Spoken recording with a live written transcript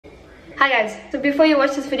Hi guys, so before you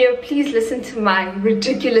watch this video, please listen to my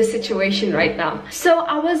ridiculous situation right now. So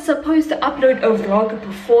I was supposed to upload a vlog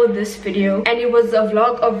before this video, and it was a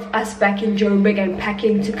vlog of us back in Joburg and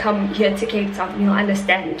packing to come here to Cape Town, you'll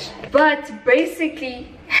understand. But basically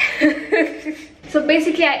so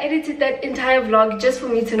basically I edited that entire vlog just for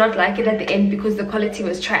me to not like it at the end because the quality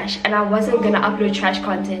was trash and I wasn't gonna upload trash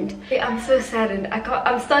content. I'm so saddened.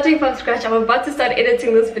 I'm starting from scratch. I'm about to start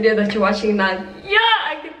editing this video that you're watching now. Yeah,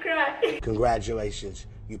 I could cry. Congratulations,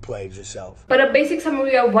 you played yourself. But a basic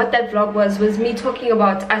summary of what that vlog was me talking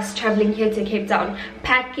about us traveling here to Cape Town,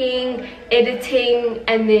 packing, editing,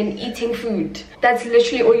 and then eating food. That's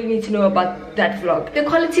literally all you need to know about that vlog. The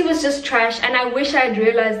quality was just trash and I wish I had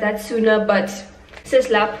realized that sooner, but sis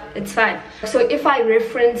lap, it's fine. So if I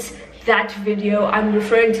reference that video, I'm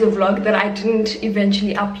referring to the vlog that I didn't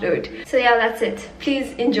eventually upload. So yeah, that's it.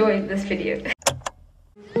 Please enjoy this video.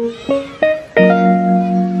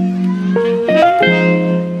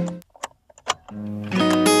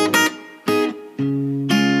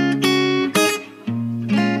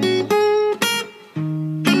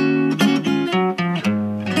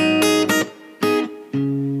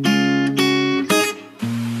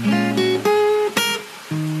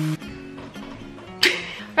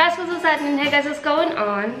 Hey guys, what's going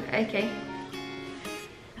on? Okay.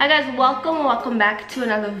 Hi guys, welcome back to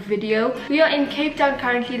another video. We are in Cape Town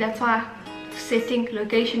currently, that's why setting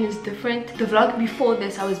location is different. The vlog before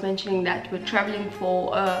this I was mentioning that we're traveling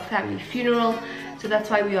for a family funeral, so that's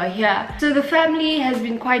why we are here. So the family has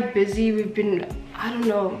been quite busy. We've been, I don't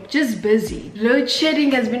know, just busy. Load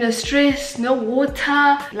shedding has been a stress, no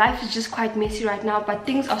water. Life is just quite messy right now, but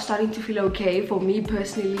things are starting to feel okay for me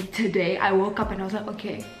personally. Today I woke up and I was like,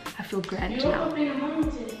 okay, I feel grand now.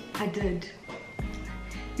 I did.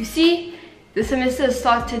 You see, the semester has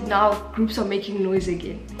started now. Groups are making noise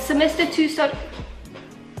again. Semester 2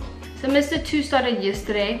 started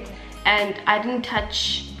yesterday and I didn't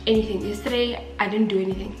touch anything. Yesterday I didn't do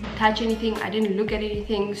anything, touch anything, I didn't look at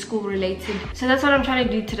anything school related. So that's what I'm trying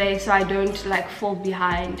to do today so I don't like fall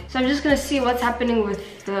behind. So I'm just gonna see what's happening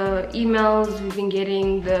with the emails we've been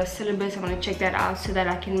getting, the syllabus. I'm gonna check that out so that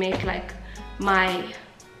I can make like my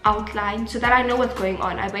outline so that I know what's going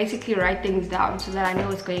on. I basically write things down so that I know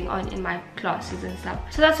what's going on in my classes and stuff.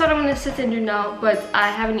 So that's what I'm gonna sit and do now, but I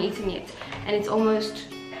haven't eaten yet and it's almost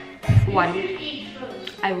 1.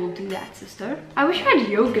 I will do that, sister. I wish I had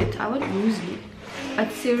yogurt. I want muesli,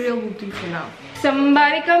 but cereal will do for now.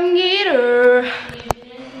 Somebody come get her.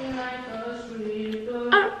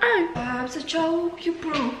 Life's a joke, you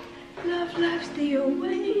bro. Life's the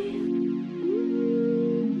way.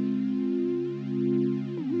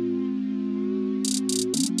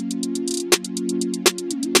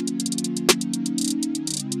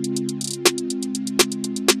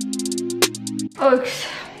 Folks,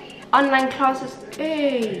 online classes.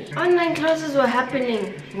 Hey, online classes were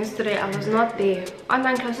happening yesterday. I was not there.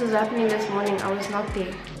 Online classes were happening this morning. I was not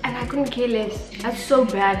there, and I couldn't care less. That's so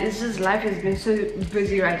bad. It's just life has been so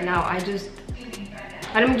busy right now.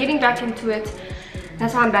 But I'm getting back into it.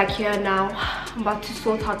 That's why I'm back here now. I'm about to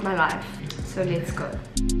sort out my life. So let's go.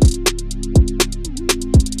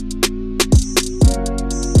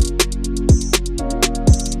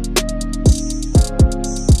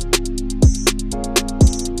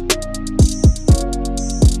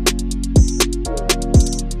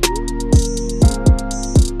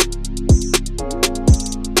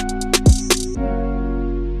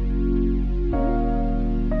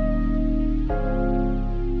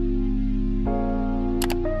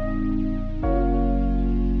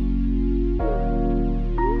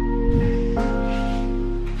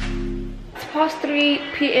 Past 3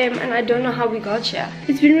 p.m. and I don't know how we got here.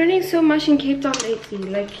 It's been raining so much in Cape Town lately.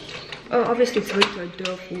 Like, oh, obviously it's winter,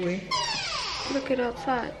 duh, Refuwe. Look at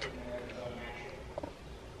outside.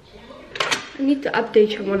 I need to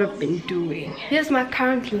update you on what I've been doing. Here's my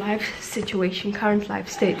current life situation, current life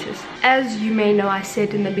status. As you may know, I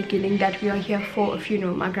said in the beginning that we are here for a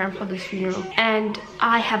funeral, my grandfather's funeral. And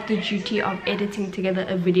I have the duty of editing together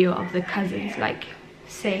a video of the cousins, like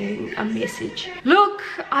saying a message. Look,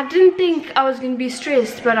 I didn't think I was gonna be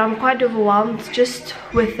stressed, but I'm quite overwhelmed just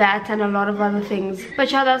with that and a lot of other things.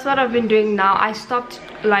 But yeah, that's what I've been doing now. I stopped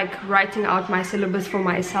like writing out my syllabus for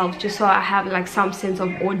myself just so I have like some sense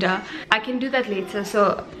of order. I can do that later,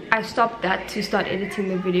 so I stopped that to start editing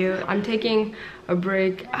the video. I'm taking a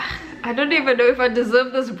break. I don't even know if I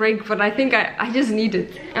deserve this break, but I think I just need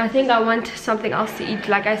it. I think I want something else to eat.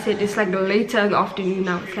 Like I said, it's like later in the afternoon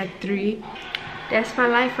now. It's like 3. That's my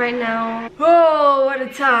life right now. Oh, what a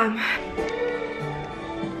time.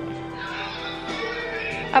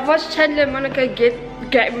 I've watched Chandler and Monica get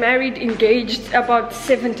get married, engaged about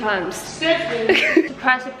 7 times. 7.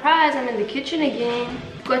 Surprise, surprise, I'm in the kitchen again.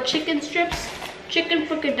 Got chicken strips, chicken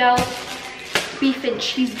fricadelles, beef and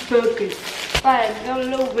cheeseburgers. Fine,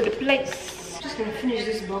 all over the place. Just gonna finish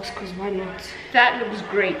this box because why not? That looks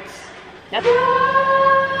great.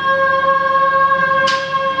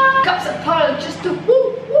 Cups of powder just to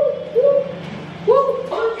woo, woo, woo,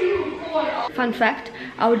 woo. Fun fact,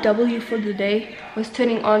 our W for the day was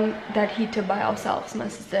turning on that heater by ourselves, my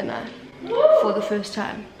sister and I, for the first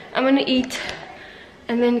time. I'm gonna eat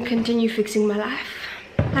and then continue fixing my life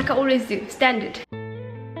like I always do, standard.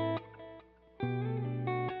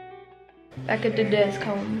 Back at the desk,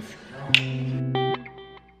 Holmes.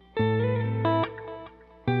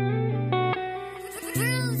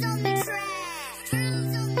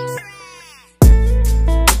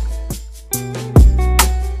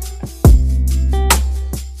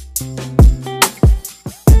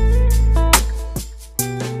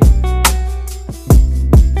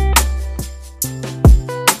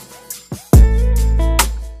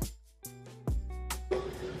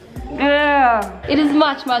 It is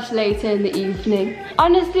much later in the evening.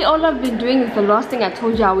 Honestly, all I've been doing is the last thing I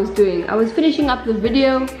told you I was doing. I was finishing up the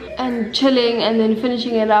video and chilling and then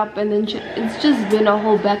finishing it up, and then it's just been a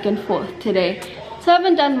whole back and forth today. So I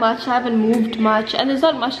haven't done much, I haven't moved much, and there's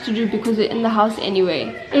not much to do because we're in the house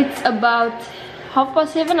anyway. It's about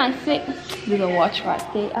 7:30, I think. There's a watch right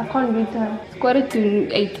there. I can't read time. It's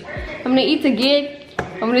 7:45. I'm gonna eat again.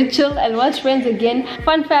 I'm gonna chill and watch Friends again.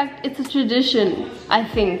 Fun fact, it's a tradition, I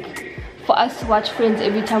think, for us to watch Friends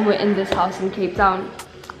every time we're in this house in Cape Town.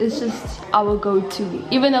 It's just our go-to,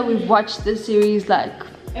 even though we've watched this series like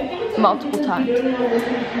multiple times.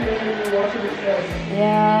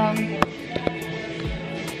 Yeah.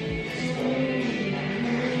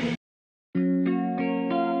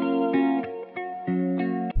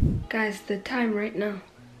 Guys, the time right now,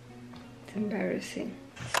 it's embarrassing.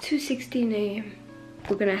 It's 2:16 a.m.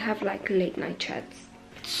 We're gonna have like late night chats.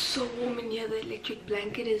 It's so warm in here, the electric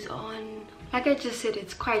blanket is on. Like I just said,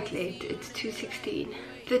 it's quite late, it's 2:16.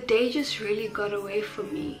 The day just really got away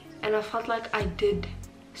from me, and I felt like I did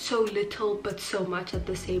so little but so much at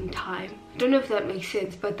the same time. I don't know if that makes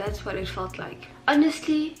sense, but that's what it felt like.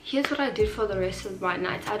 Honestly, here's what I did for the rest of my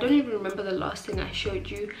night. I don't even remember the last thing I showed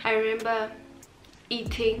you. I remember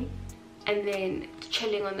eating and then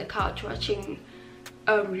chilling on the couch watching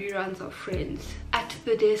reruns of Friends. At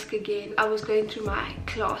the desk again, I was going through my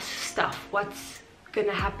class stuff, what's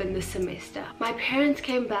gonna happen this semester. My parents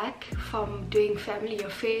came back from doing family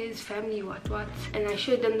affairs, family what, and I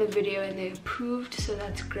showed them the video and they approved, so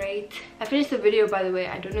that's great. I finished the video, by the way.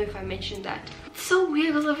 I don't know if I mentioned that. It's so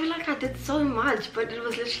weird because I feel like I did so much, but it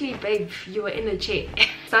was literally, babe, you were in a chair.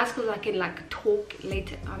 It's nice because I can like talk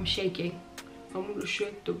later. I'm shaking. I'm gonna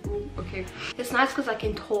shake the room. Okay, it's nice because I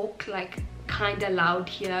can talk like kind of loud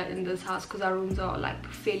here in this house because our rooms are like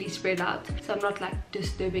fairly spread out, so I'm not like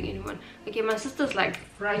disturbing anyone. Okay, my sister's like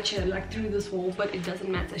right here, like through this wall, but it doesn't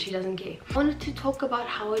matter, she doesn't care. I wanted to talk about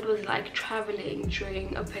how it was like traveling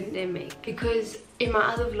during a pandemic, because in my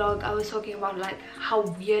other vlog I was talking about like how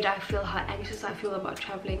weird I feel, how anxious I feel about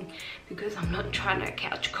traveling because I'm not trying to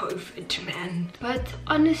catch COVID, man. But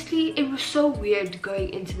honestly, it was so weird going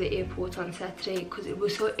into the airport on Saturday because it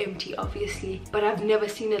was so empty, obviously, but I've never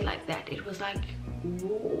seen it like that. It was like,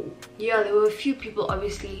 whoa. Yeah, there were a few people,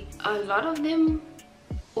 obviously. A lot of them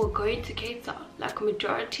were going to Cape Town. Like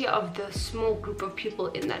majority of the small group of people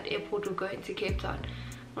in that airport were going to Cape Town.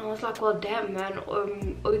 And I was like, well, damn, man,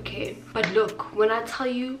 okay. But look, when I tell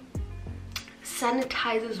you,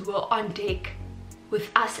 sanitizers were on deck with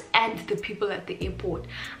us and the people at the airport.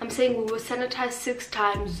 I'm saying we were sanitized 6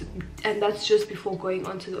 times, and that's just before going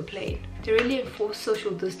onto the plane. They really enforced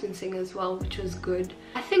social distancing as well, which was good.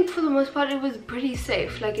 I think for the most part it was pretty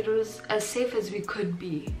safe. Like, it was as safe as we could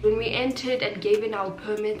be. When we entered and gave in our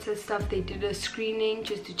permits and stuff, they did a screening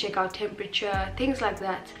just to check our temperature, things like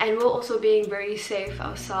that. And we're also being very safe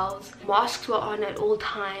ourselves. Masks were on at all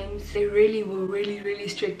times. They really were really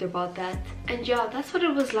strict about that. And yeah, that's what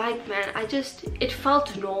it was like, man. It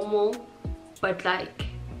felt normal, but like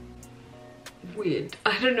weird.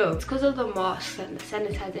 I don't know. It's because of the masks and the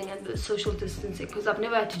sanitizing and the social distancing, because I've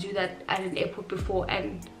never had to do that at an airport before,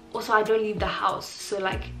 and also I don't leave the house, so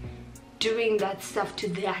like doing that stuff to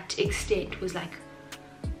that extent was like,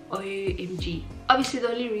 OMG. Obviously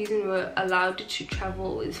the only reason we're allowed to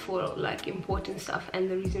travel is for like important stuff, and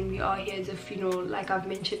the reason we are here is a funeral, like I've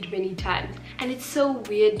mentioned many times. And it's so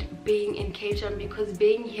weird being in Cape Town, because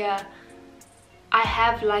being here I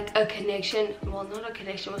have like a connection, well, not a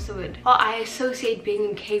connection, what's the word? Or I associate being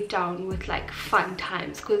in Cape Town with like fun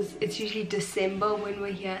times, because it's usually December when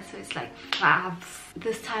we're here, so it's like vibes.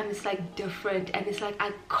 this time it's like different, and it's like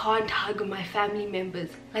I can't hug my family members.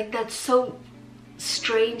 Like that's so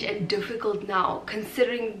strange and difficult now,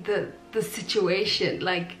 considering the situation.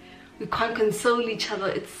 Like we can't console each other.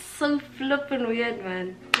 It's so flippin' weird,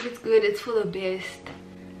 man. But it's good, it's for the best.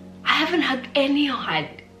 I haven't hugged anyone.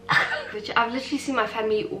 Which I've literally seen my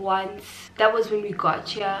family once. That was when we got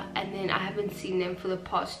here, and then I haven't seen them for the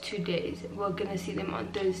past 2 days. We're gonna see them on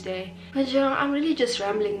Thursday. But you know, I'm really just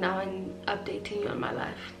rambling now and updating you on my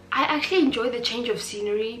life. I actually enjoy the change of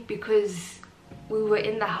scenery because we were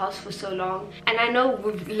in the house for so long, and I know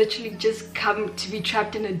we've literally just come to be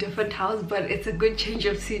trapped in a different house, but it's a good change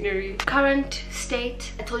of scenery. Current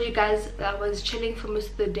state, I told you guys that I was chilling for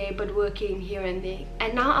most of the day but working here and there,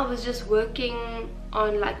 and now I was just working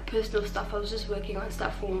on like personal stuff. I was just working on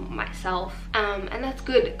stuff for myself, and that's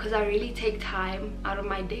good because I really take time out of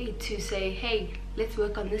my day to say, hey, let's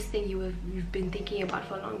work on this thing you've been thinking about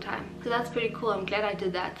for a long time. So that's pretty cool. I'm glad I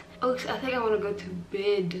did that. Oh, so I think I want to go to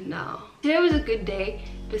bed now. Today was a good day,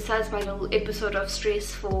 besides my little episode of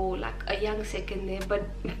stress for like a young second there, but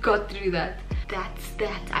we got through that. That's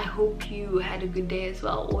that. I hope you had a good day as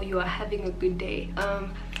well, or you are having a good day.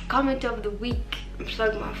 Comment of the week. I'm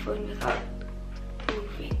plugging my phone without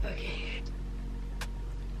moving. Okay,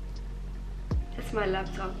 that's my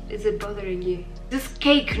laptop. Is it bothering you? This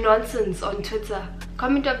cake nonsense on Twitter.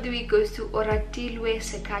 Comment of the week goes to Oratilwe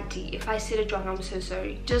Sekati. If I said it wrong, I'm so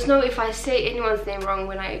sorry. Just know if I say anyone's name wrong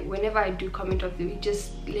whenever I do comment of the week,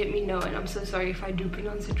 just let me know, and I'm so sorry if I do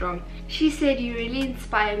pronounce it wrong. She said, you really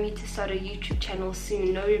inspire me to start a YouTube channel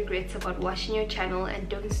soon. No regrets about watching your channel, and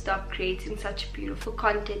don't stop creating such beautiful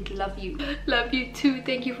content. Love you. Love you too.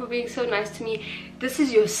 Thank you for being so nice to me. This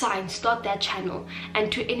is your sign. Start that channel.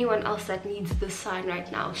 And to anyone else that needs this sign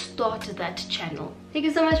right now, start that channel. Thank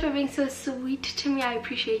you so much for being so sweet to me. I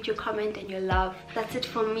appreciate your comment and your love. That's it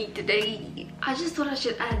for me today. I just thought I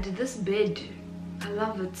should add this bed. I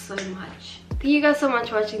love it so much. Thank you guys so much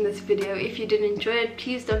for watching this video. If you did enjoy it,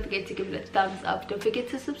 please don't forget to give it a thumbs up. Don't forget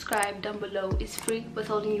to subscribe down below. It's free. What's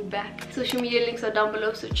holding you back? Social media links are down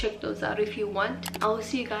below, so check those out if you want. I will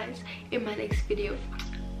see you guys in my next video.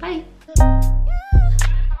 Bye.